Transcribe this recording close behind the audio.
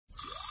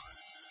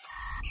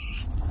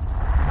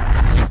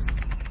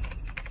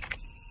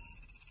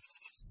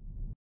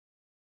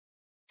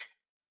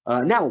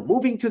Now,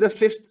 moving to the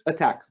fifth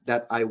attack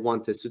that I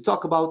wanted to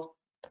talk about.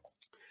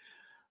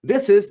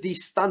 This is the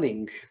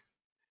stunning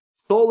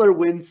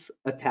SolarWinds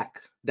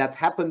attack that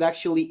happened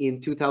actually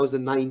in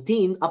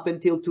 2019 up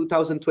until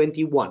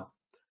 2021,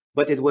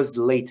 but it was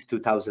late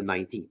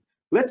 2019.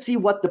 Let's see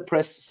what the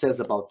press says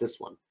about this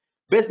one.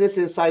 Business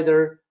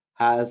Insider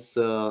has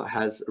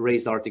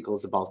raised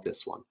articles about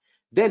this one.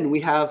 Then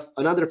we have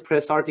another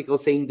press article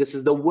saying this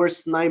is the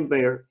worst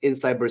nightmare in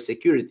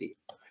cybersecurity.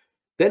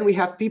 Then we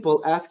have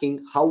people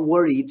asking how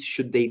worried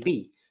should they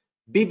be.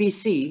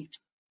 BBC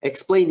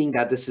explaining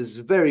that this is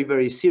very,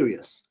 very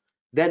serious.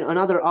 Then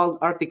another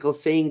article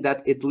saying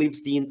that it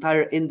leaves the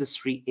entire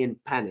industry in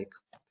panic.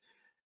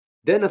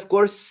 Then, of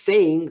course,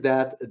 saying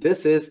that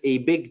this is a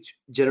big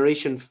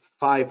Generation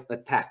 5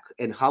 attack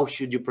and how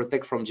should you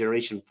protect from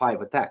Generation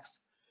 5 attacks.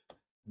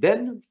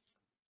 Then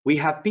we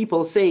have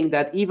people saying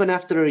that even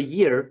after a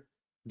year,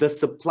 the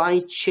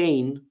supply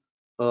chain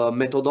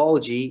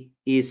methodology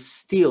is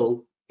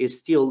still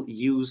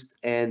used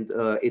and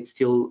it's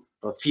still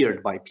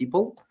feared by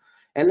people.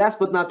 And last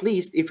but not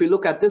least, if we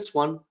look at this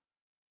one,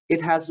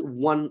 it has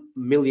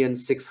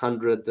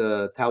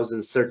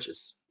 1,600,000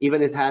 searches.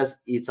 Even it has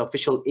its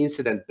official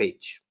incident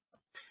page.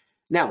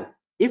 Now,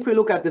 if we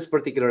look at this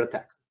particular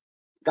attack,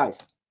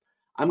 guys,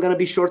 I'm gonna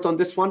be short on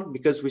this one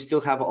because we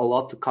still have a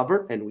lot to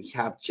cover and we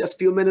have just a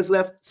few minutes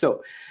left.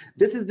 So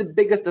this is the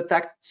biggest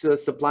attack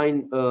supply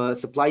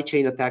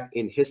chain attack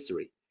in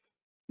history.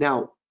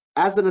 Now,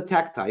 as an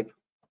attack type,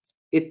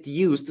 it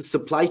used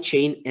supply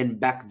chain and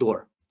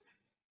backdoor.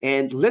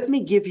 And let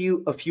me give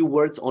you a few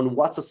words on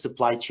what's a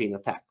supply chain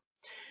attack.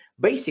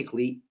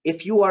 Basically,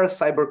 if you are a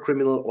cyber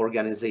criminal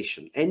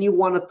organization and you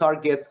want to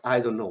target,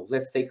 I don't know,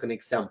 let's take an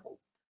example,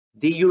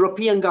 the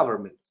European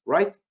government,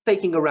 right?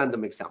 Taking a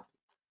random example.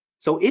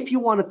 So if you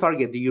want to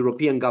target the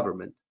European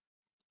government,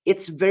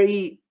 it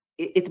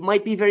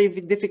might be very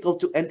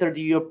difficult to enter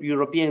the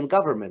European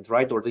government,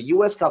 right? Or the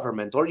US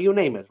government, or you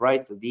name it,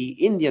 right? The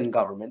Indian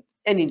government,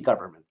 any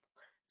government.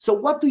 So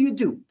what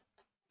do?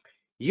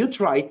 You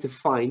try to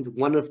find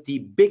one of the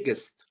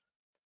biggest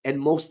and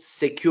most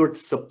secured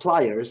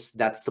suppliers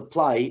that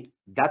supply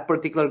that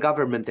particular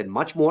government and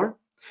much more,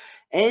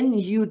 and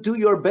you do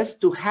your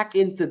best to hack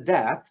into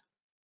that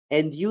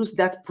and use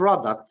that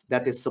product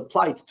that is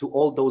supplied to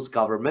all those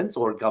governments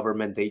or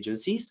government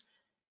agencies,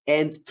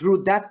 and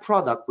through that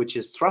product, which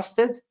is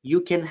trusted,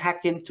 you can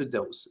hack into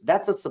those.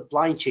 That's a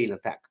supply chain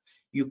attack.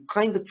 You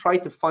kind of try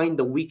to find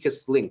the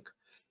weakest link,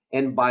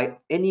 and by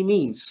any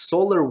means,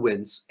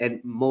 SolarWinds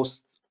and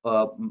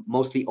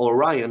mostly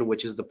Orion,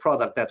 which is the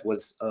product that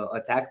was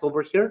attacked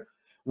over here,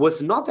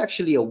 was not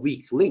actually a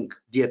weak link.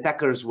 The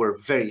attackers were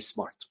very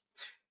smart.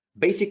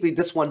 Basically,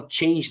 this one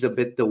changed a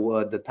bit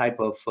the type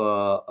of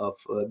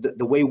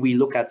the way we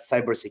look at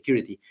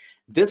cybersecurity.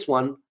 This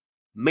one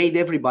made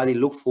everybody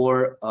look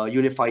for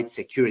unified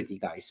security,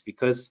 guys,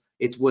 because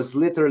it was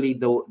literally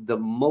the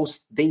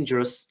most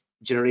dangerous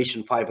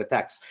Generation 5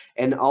 attacks,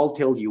 and I'll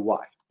tell you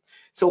why.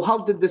 So how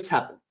did this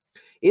happen?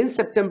 In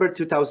September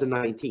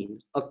 2019,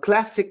 a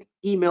classic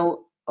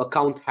email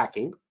account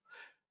hacking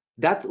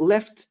that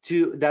led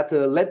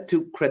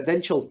to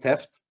credential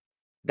theft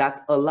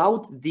that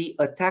allowed the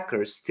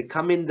attackers to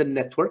come in the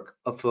network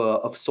of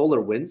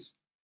SolarWinds.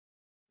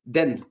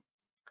 Then,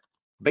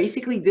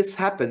 basically, this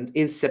happened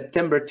in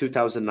September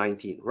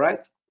 2019,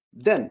 right?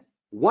 Then,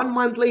 1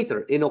 month later,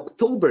 in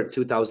October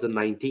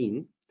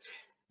 2019,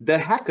 the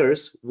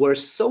hackers were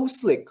so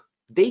slick.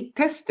 They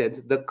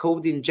tested the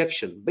code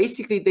injection.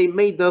 Basically, they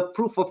made the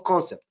proof of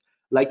concept,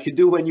 like you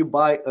do when you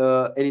buy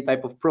any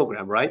type of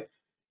program, right?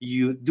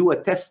 You do a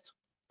test.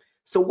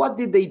 So what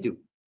did they do?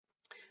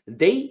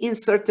 They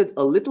inserted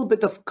a little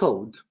bit of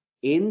code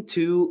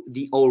into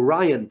the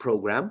Orion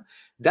program.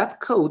 That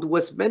code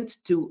was meant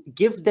to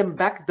give them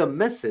back the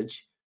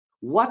message,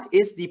 what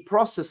is the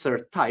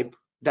processor type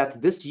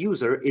that this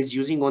user is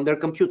using on their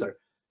computer?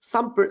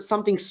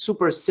 Something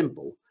super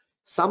simple,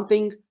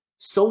 something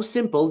so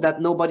simple that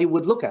nobody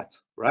would look at,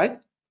 right?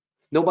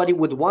 Nobody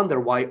would wonder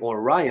why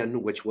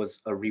Orion, which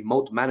was a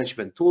remote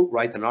management tool,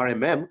 right, an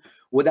RMM,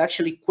 would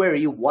actually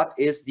query what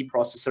is the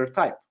processor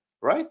type,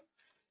 right?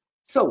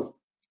 So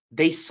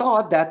they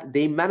saw that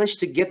they managed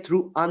to get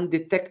through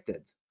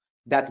undetected.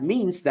 That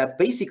means that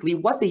basically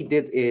what they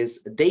did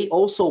is they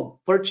also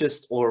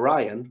purchased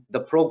Orion,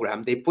 the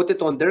program, they put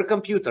it on their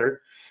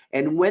computer,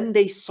 and when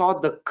they saw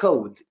the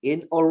code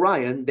in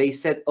Orion, they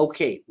said,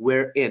 okay,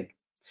 we're in.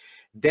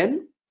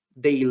 Then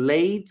they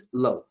laid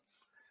low.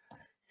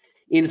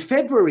 In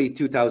February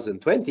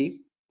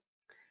 2020,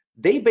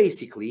 they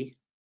basically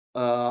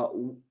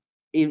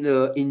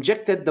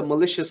injected the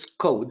malicious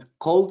code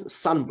called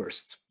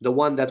Sunburst, the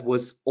one that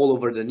was all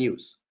over the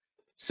news.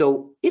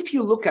 So if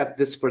you look at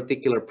this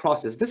particular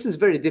process, this is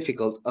very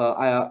difficult.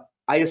 I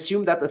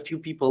assume that a few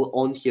people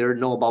on here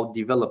know about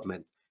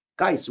development.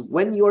 Guys,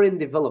 when you're in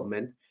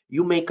development,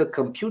 you make a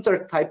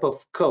computer type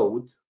of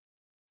code.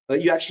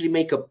 You actually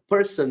make a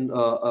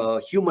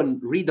human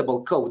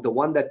readable code, the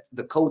one that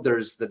the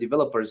coders, the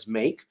developers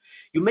make.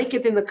 You make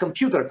it in a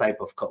computer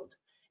type of code,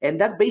 and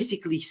that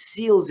basically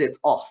seals it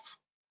off.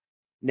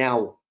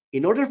 Now,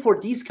 in order for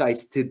these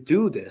guys to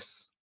do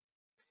this,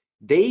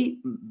 they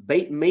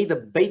made a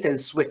bait and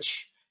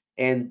switch,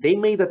 and they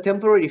made a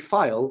temporary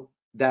file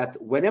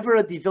that whenever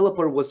a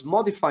developer was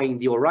modifying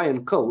the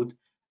Orion code,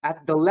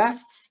 at the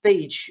last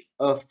stage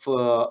of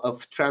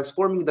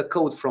transforming the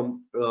code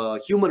from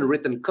human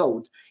written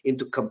code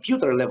into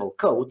computer level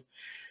code,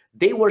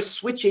 they were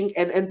switching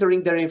and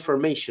entering their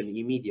information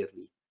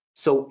immediately.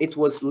 So it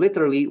was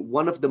literally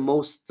one of the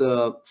most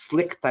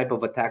slick type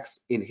of attacks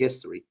in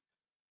history.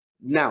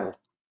 Now,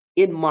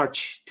 in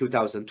March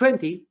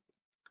 2020,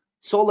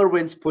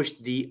 SolarWinds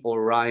pushed the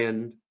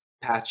Orion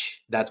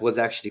patch that was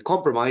actually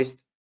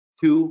compromised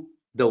to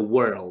the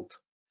world.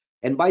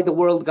 And by the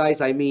world,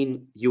 guys, I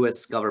mean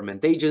US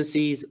government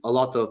agencies, a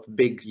lot of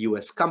big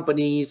US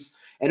companies,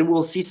 and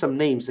we'll see some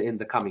names in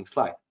the coming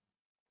slide.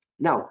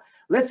 Now,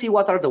 let's see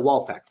what are the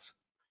wall facts.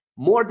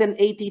 More than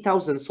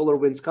 80,000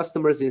 SolarWinds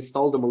customers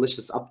installed a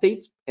malicious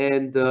update,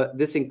 and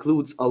this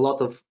includes a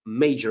lot of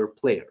major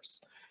players.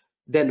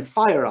 Then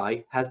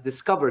FireEye has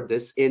discovered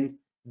this in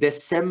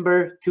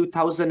December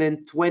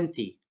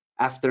 2020,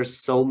 after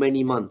so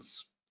many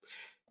months.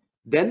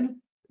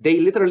 Then they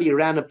literally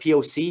ran a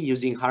POC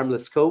using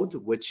harmless code,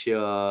 which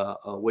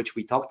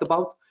we talked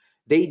about.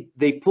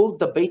 They pulled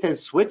the bait and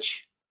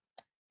switch,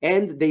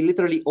 and they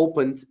literally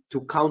opened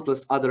to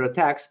countless other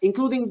attacks,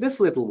 including this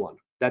little one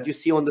that you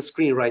see on the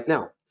screen right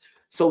now.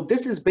 So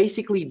this is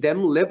basically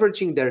them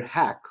leveraging their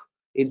hack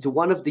into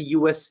one of the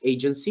US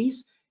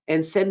agencies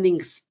and sending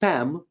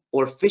spam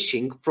or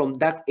phishing from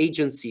that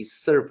agency's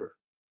server.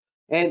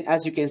 And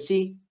as you can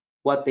see,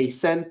 what they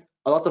sent,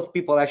 a lot of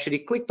people actually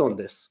clicked on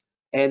this,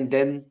 and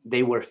then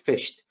they were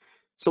phished.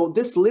 So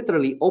this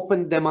literally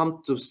opened them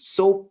up to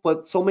so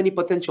many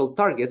potential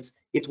targets,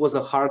 it was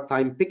a hard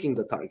time picking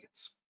the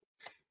targets.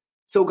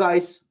 So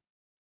guys,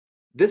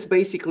 this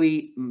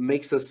basically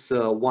makes us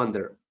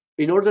wonder.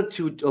 In order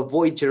to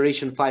avoid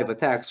Generation 5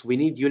 attacks, we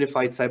need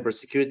unified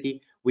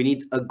cybersecurity. We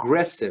need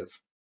aggressive,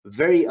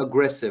 very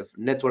aggressive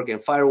network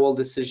and firewall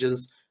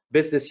decisions,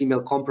 business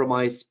email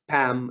compromise,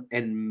 spam,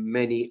 and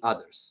many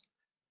others.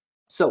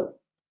 So,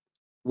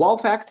 wall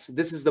facts,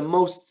 this is the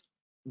most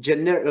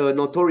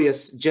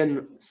notorious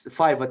Gen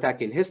 5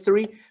 attack in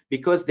history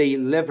because they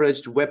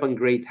leveraged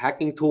weapon-grade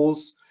hacking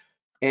tools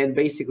and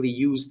basically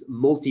used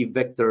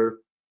multi-vector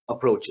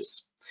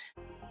approaches.